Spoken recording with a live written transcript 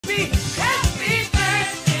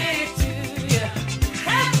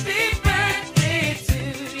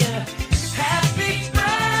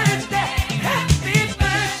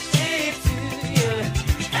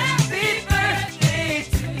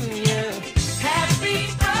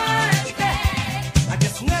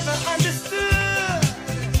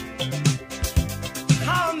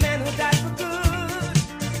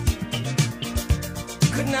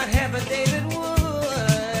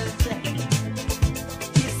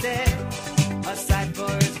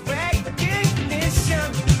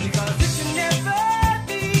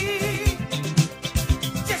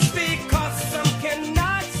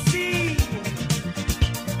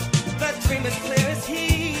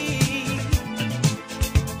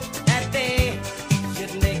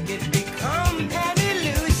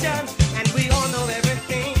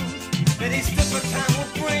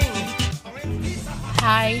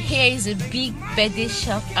a big birthday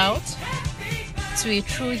shout out to a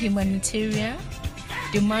true humanitarian,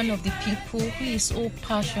 the man of the people who is so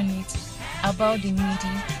passionate about the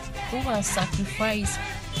needy, who has sacrificed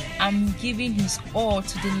and giving his all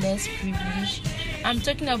to the less privileged. I'm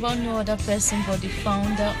talking about no other person but the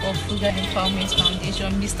founder of Frugal Empowerment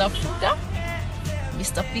Foundation, Mr. Frugal,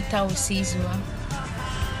 Mr. Peter Osezua.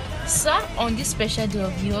 Sir, on this special day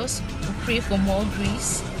of yours, we pray for more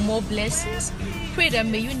grace, more blessings. Pray that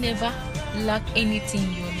may you never lack anything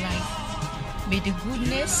in your life. May the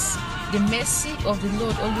goodness, the mercy of the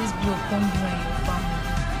Lord always be upon you and your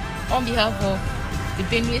family. On behalf of the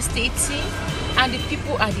Benue State team and the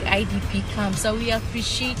people at the IDP camp, so we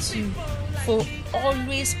appreciate you for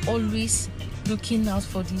always looking out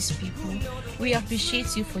for these people. We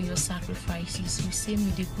appreciate you for your sacrifices. We say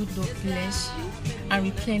may the good Lord bless you and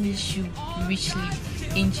replenish you richly.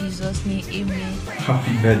 In Jesus' name, amen.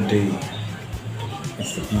 Happy birthday,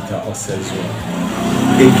 Mr. Peter Osezua,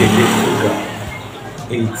 aka Frugal.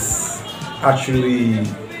 It's actually,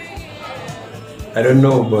 I don't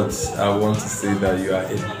know, but I want to say that you are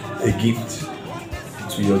a gift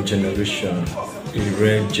to your generation, a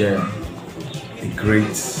rare gem, a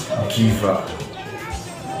great giver.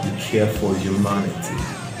 You care for humanity.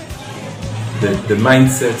 The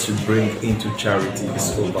mindset you bring into charity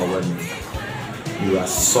is overwhelming. You are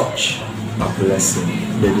such a blessing.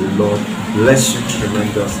 May the Lord bless you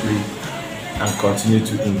tremendously and continue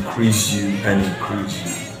to increase you and increase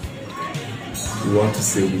you. We want to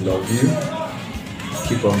say we love you.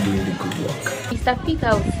 Keep on doing the good work. Mr. Peter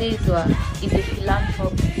Osezua is a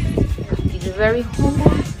philanthropist. He's a very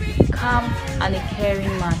humble, calm and a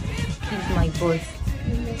caring man. He's my boss.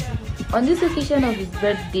 On this occasion of his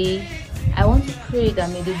birthday, I want to pray that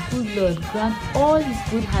may the good Lord grant all his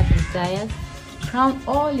good heart desires, crown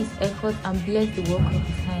all his efforts and bless the work of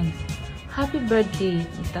his hands. Happy birthday,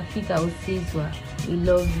 Mr. Peter Osezua. We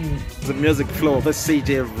love you. The music flow, the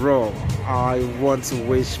CJ Raw. I want to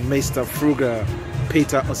wish Mr. Frugal,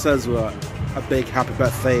 Peter Osezua, a big happy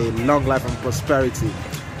birthday, long life and prosperity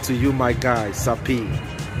to you, my guy, Sapi.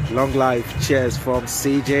 Long life, cheers from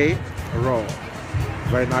CJ Raw.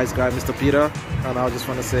 Very nice guy, Mr. Peter. And I just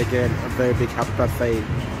want to say again, a very big happy birthday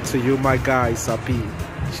to you, my guy, Sapi.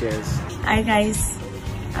 Cheers. Hi guys,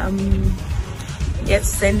 get to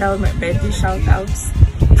send out my birthday shout outs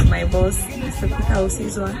to my boss, Mr. Peter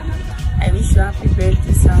Osezua. I wish you a happy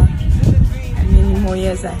birthday, sir, and many more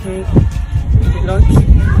years ahead. May the Lord keep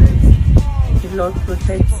you, may the Lord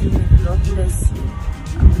protect you, may the Lord bless you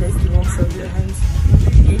and bless the works of your hands.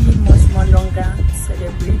 You live much more longer to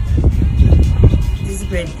celebrate this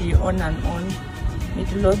birthday on and on. May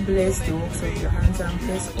the Lord bless the works of your hands and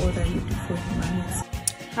bless all that you do for humanity.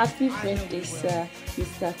 Happy birthday, sir,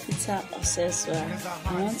 Mr. Peter Osezua.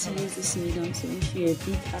 I want to use this medium to wish you a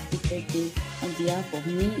big happy birthday on behalf of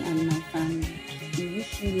me and my family. We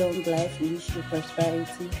wish you long life, we wish you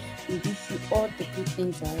prosperity, we wish you all the good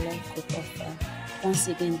things that life could offer. Once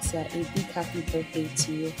again, sir, a big happy birthday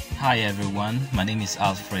to you. Hi everyone, my name is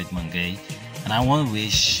Alfred Mangay, and I want to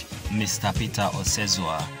wish Mr. Peter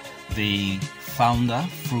Osezua, the founder,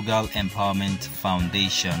 Frugal Empowerment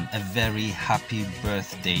Foundation, a very happy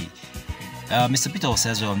birthday. Mr. Peter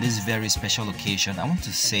Osezua, on this very special occasion, I want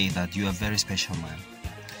to say that you are a very special man.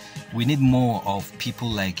 We need more of people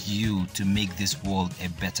like you to make this world a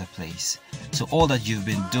better place. So all that you've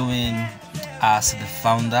been doing as the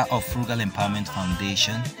founder of Frugal Empowerment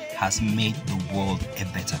Foundation has made the world a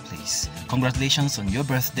better place. Congratulations on your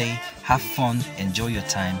birthday. Have fun, enjoy your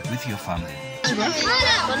time with your family.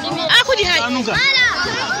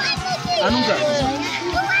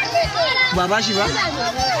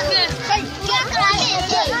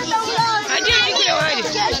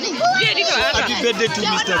 Happy birthday to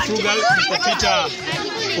Mr. Frugal, Mr. Peter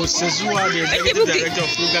Osezua, the Executive Director of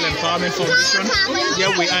Frugal Empowerment Foundation.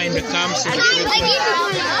 Here we are in the camp celebrating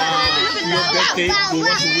your birthday. We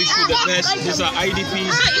want to wish you the best. These are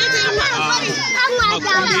IDPs,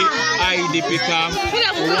 Makuli IDP camp.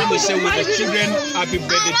 We want to say with the children, happy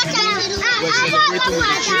birthday to you. We're celebrating with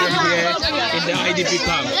the children here in the IDP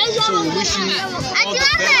camp. So we wish you all the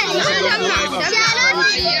best. We wish you long life and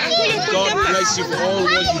prosperity. God bless you for all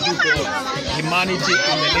what you do for humanity in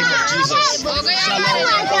the name of Jesus. Shalom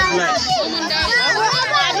and God bless.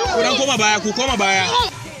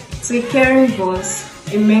 To a caring boss,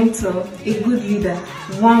 a mentor, a good leader,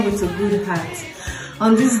 one with a good heart.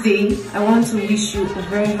 On this day, I want to wish you a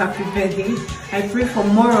very happy birthday. I pray for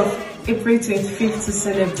more of April 25th to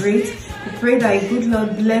celebrate. I pray that a good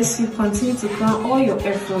Lord bless you, continue to crown all your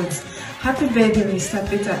efforts. Happy birthday, Mr.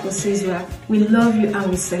 Peter Osezua. We love you and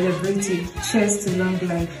we celebrate you. Cheers to long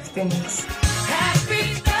life. Thanks.